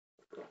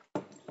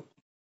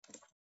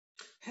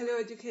Hello,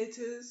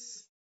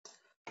 educators.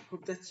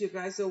 Hope that you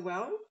guys are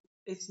well.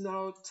 It's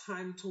now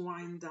time to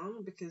wind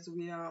down because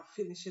we are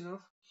finishing off.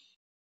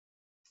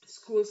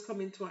 School's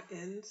coming to an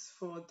end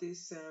for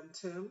this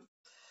term.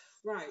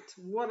 Right.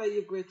 What are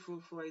you grateful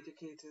for,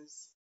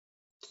 educators?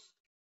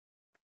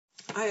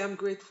 I am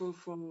grateful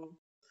for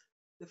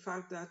the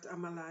fact that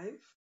I'm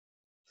alive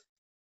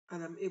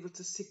and I'm able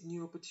to seek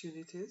new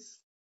opportunities.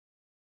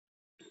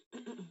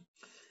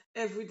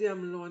 Every day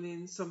I'm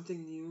learning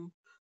something new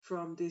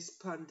from this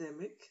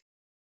pandemic,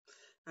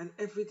 and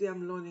every day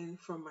I'm learning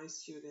from my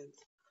students.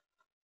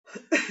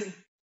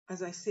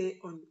 As I say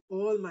on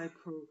all my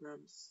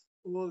programs,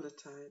 all the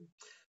time,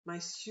 my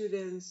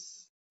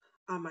students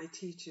are my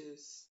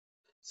teachers.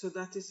 So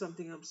that is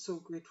something I'm so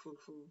grateful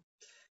for.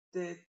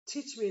 They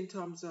teach me in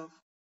terms of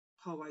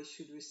how I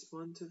should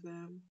respond to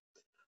them,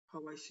 how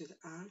I should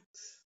act.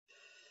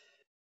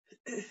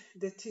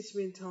 They teach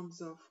me in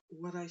terms of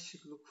what I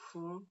should look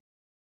for.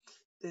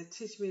 They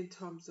teach me in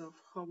terms of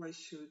how I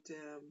should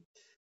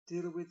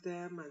deal with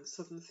them and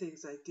certain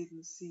things I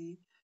didn't see.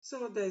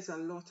 So there's a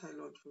lot I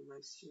learned from my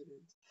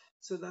students.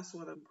 So that's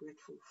what I'm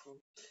grateful for.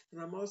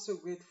 And I'm also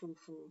grateful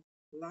for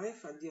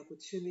life and the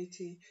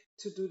opportunity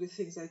to do the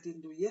things I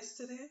didn't do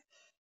yesterday,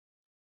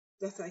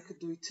 that I could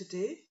do it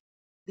today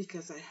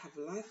because I have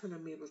life and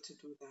I'm able to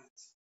do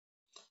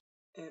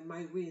that. And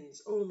my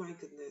wins, oh my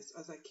goodness,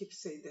 as I keep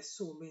saying, there's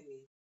so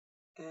many.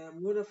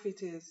 One of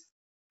it is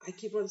I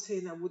keep on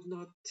saying I would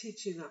not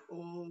teach in at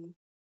all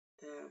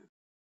um,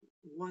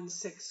 one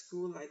sex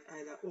school, like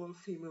either all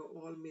female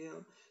or all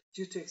male,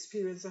 due to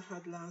experience I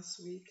had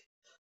last week.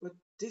 But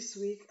this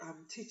week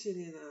I'm teaching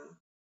in a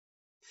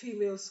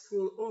female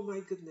school. Oh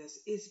my goodness,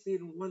 it's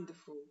been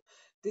wonderful.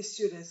 The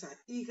students are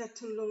eager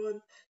to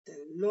learn, they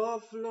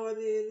love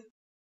learning,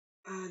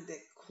 and they're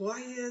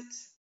quiet.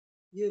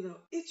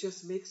 It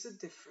just makes a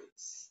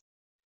difference.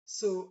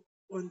 So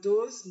on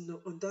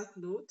that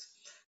note,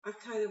 I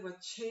kind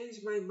of changed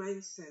my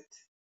mindset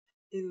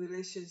in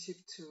relationship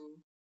to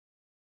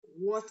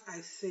what I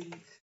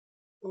think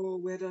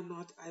or whether or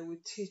not I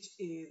would teach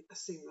in a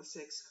single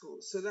sex school.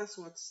 So that's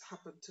what's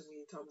happened to me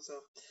in terms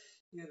of,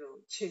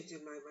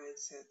 changing my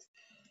mindset.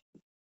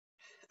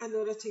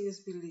 Another thing is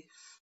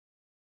belief.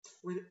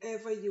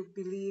 Whenever you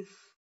believe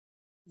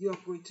you're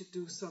going to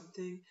do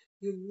something,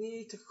 you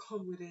need to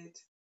come with it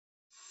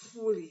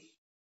fully.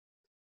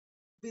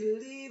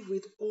 Believe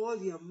with all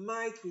your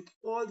might, with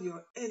all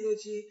your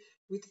energy,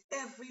 with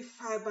every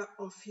fiber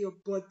of your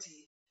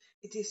body.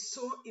 It is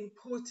so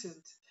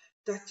important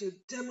that you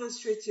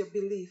demonstrate your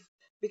belief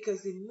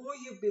because the more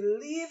you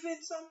believe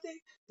in something,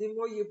 the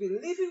more you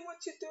believe in what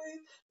you're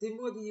doing, the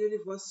more the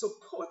universe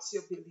supports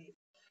your belief.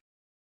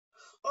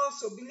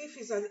 Also, belief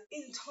is an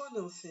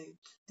internal thing.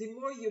 The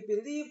more you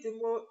believe, the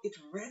more it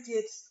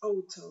radiates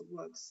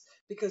outwards.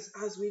 Because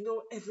as we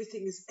know,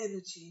 everything is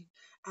energy.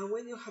 And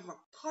when you have a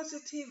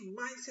positive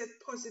mindset,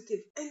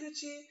 positive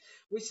energy,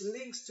 which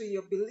links to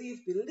your belief,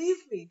 believe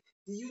me,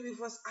 the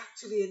universe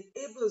actually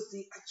enables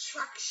the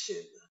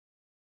attraction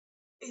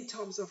in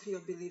terms of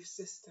your belief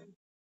system.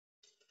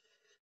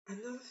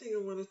 Another thing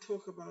I want to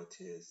talk about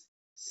is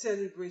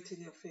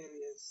celebrating your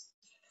failures.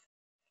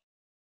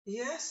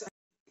 Yes,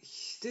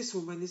 this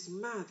woman is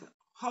mad.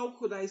 How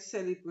could I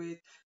celebrate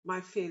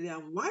my failure?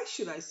 And why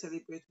should I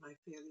celebrate my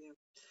failure?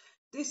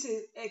 This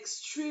is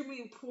extremely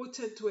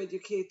important to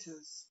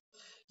educators.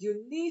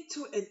 You need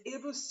to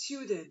enable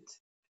students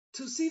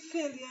to see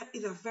failure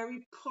in a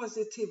very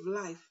positive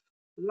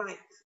light,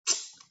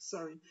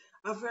 sorry,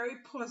 a very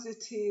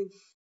positive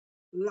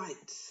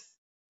light.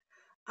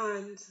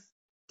 And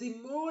the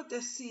more they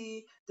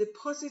see the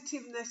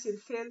positiveness in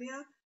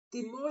failure,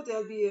 the more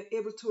they'll be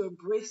able to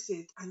embrace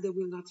it and they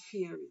will not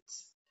fear it.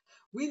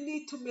 We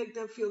need to make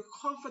them feel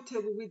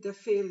comfortable with the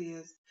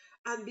failures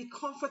and be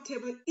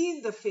comfortable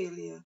in the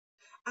failure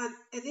and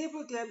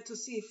enable them to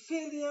see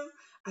failure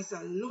as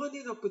a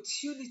learning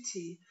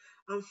opportunity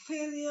and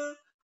failure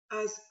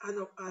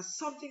as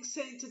something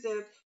saying to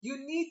them,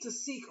 you need to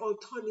seek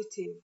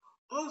alternative.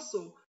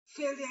 Also,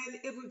 failure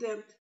enable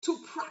them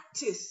to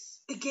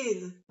practice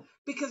again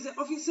because they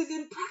obviously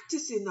didn't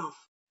practice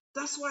enough.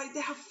 That's why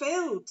they have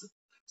failed.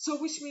 So,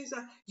 which means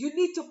that you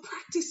need to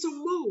practice some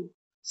more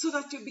so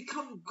that you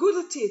become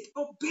good at it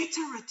or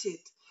better at it.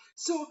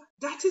 So,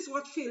 that is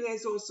what failure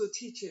is also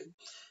teaching.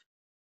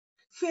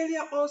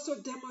 Failure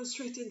also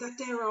demonstrating that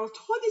there are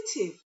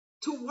alternatives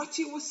to what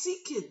you were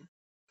seeking.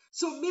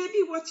 So,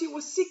 maybe what you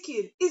were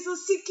seeking isn't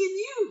seeking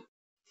you.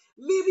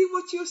 Maybe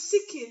what you're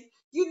seeking,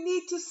 you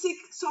need to seek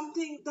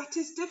something that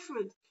is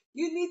different.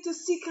 You need to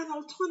seek an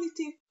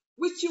alternative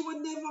which you were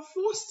never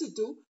forced to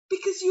do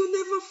because you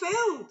never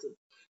failed.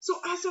 So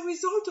as a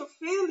result of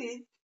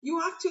failing, you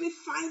actually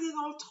find an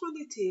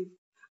alternative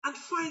and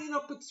finding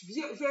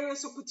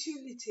various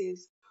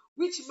opportunities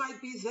which might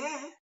be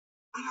there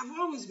and have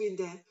always been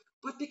there,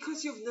 but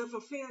because you've never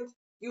failed,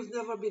 you've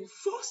never been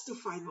forced to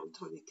find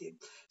alternative.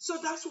 So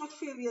that's what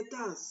failure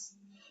does.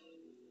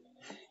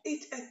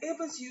 It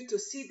enables you to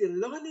see the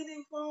learning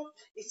involved.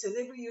 It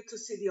enables you to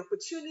see the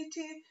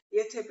opportunity.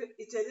 It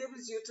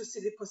enables you to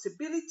see the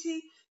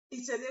possibility.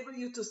 It enables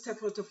you to step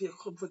out of your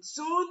comfort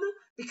zone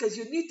because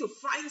you need to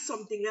find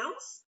something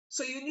else.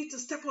 So you need to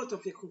step out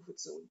of your comfort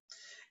zone.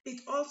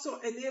 It also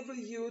enables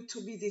you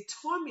to be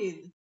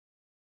determined.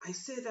 I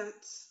say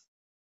that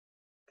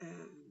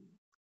um,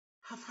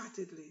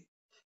 half-heartedly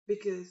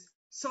because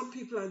some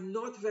people are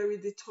not very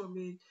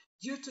determined.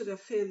 Due to the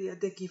failure,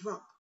 they give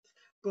up.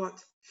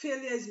 But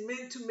failure is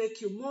meant to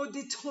make you more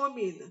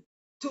determined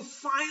to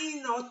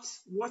find out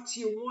what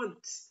you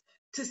want,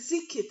 to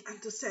seek it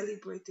and to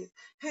celebrate it.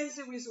 Hence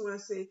the reason why I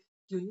say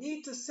you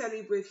need to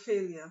celebrate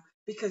failure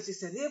because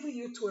it enables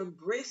you to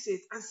embrace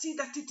it and see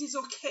that it is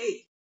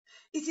okay.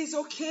 It is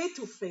okay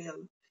to fail.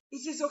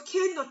 It is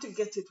okay not to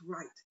get it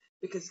right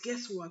because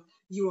guess what?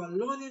 You are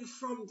learning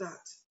from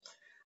that.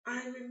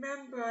 I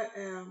remember,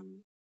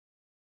 um,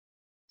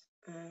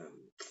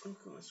 oh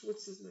gosh,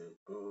 what's his name?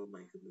 Oh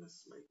my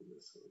goodness, my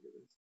goodness, my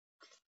goodness.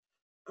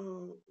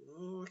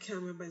 Oh, I can't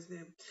remember his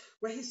name.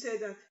 Where he said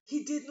that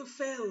he didn't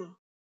fail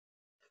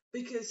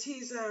because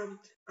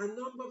a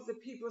number of the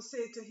people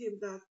say to him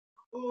that,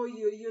 oh,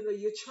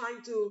 you're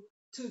trying to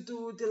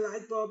do the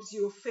light bulbs,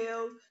 you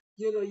fail,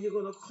 you're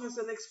gonna cause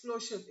an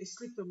explosion. It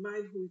slipped my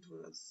mind who it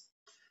was.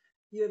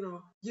 You're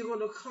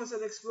gonna cause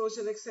an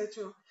explosion,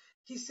 etc.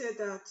 He said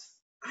that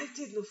I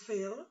didn't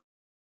fail.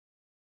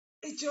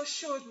 It just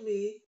showed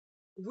me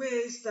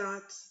ways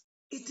that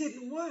it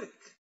didn't work,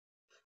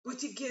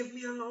 but it gave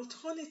me an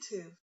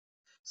alternative.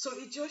 So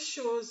it just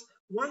shows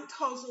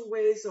 1,000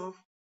 ways of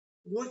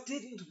what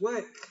didn't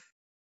work.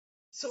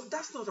 So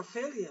that's not a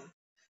failure.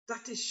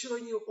 That is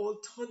showing you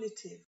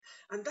alternative.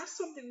 And that's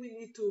something we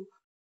need to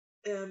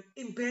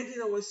embed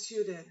in our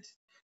students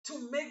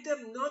to make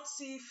them not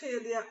see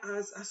failure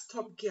as a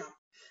stopgap,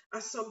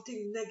 as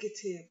something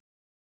negative.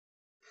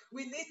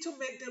 We need to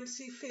make them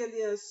see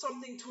failure as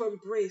something to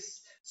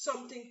embrace,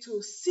 something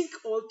to seek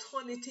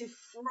alternative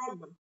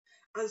from,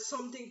 and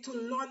something to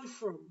learn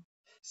from,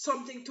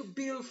 something to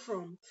build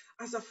from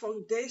as a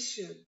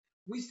foundation,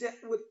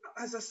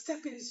 as a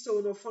stepping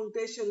stone or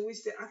foundation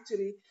which they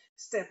actually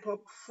step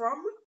up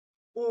from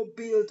or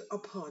build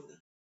upon.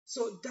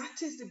 So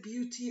that is the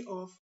beauty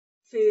of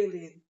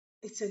failing.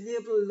 It's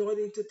enable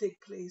learning to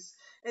take place,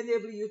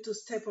 enable you to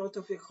step out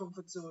of your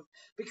comfort zone.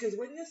 Because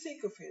when you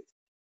think of it,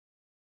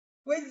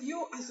 when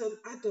you, as an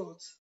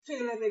adult,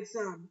 fail an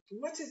exam,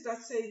 what is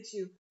that saying to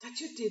you? That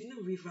you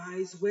didn't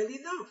revise well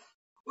enough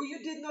or you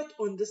did not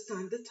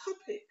understand the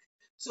topic.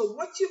 So,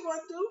 what you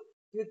want to do?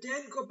 You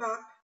then go back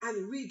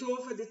and read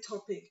over the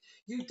topic.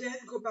 You then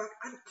go back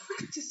and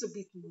practice a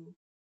bit more.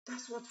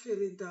 That's what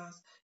failing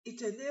does.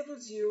 It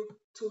enables you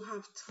to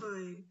have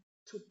time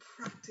to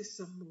practice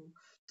some more,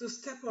 to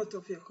step out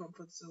of your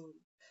comfort zone,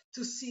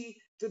 to see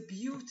the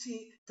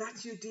beauty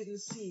that you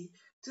didn't see,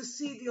 to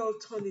see the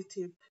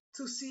alternative,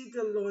 to see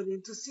the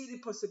learning, to see the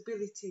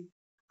possibility,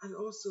 and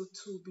also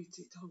to be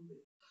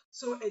determined.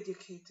 So,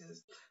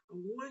 educators, I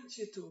want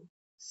you to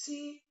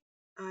see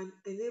and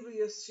enable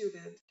your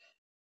student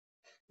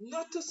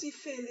not to see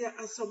failure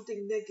as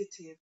something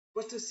negative,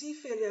 but to see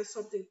failure as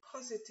something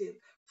positive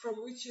from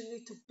which you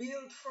need to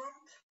build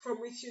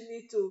from which you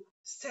need to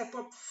step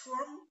up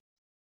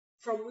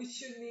from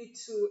which you need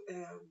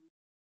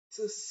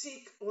to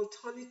seek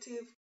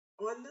alternative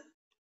on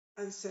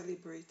and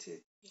celebrate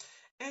it.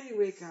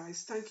 Anyway,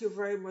 guys, thank you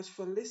very much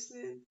for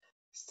listening.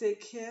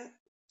 Take care,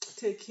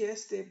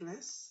 stay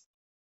blessed,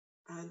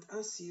 and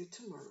I'll see you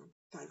tomorrow.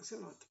 Thanks a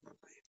lot. Bye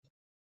bye.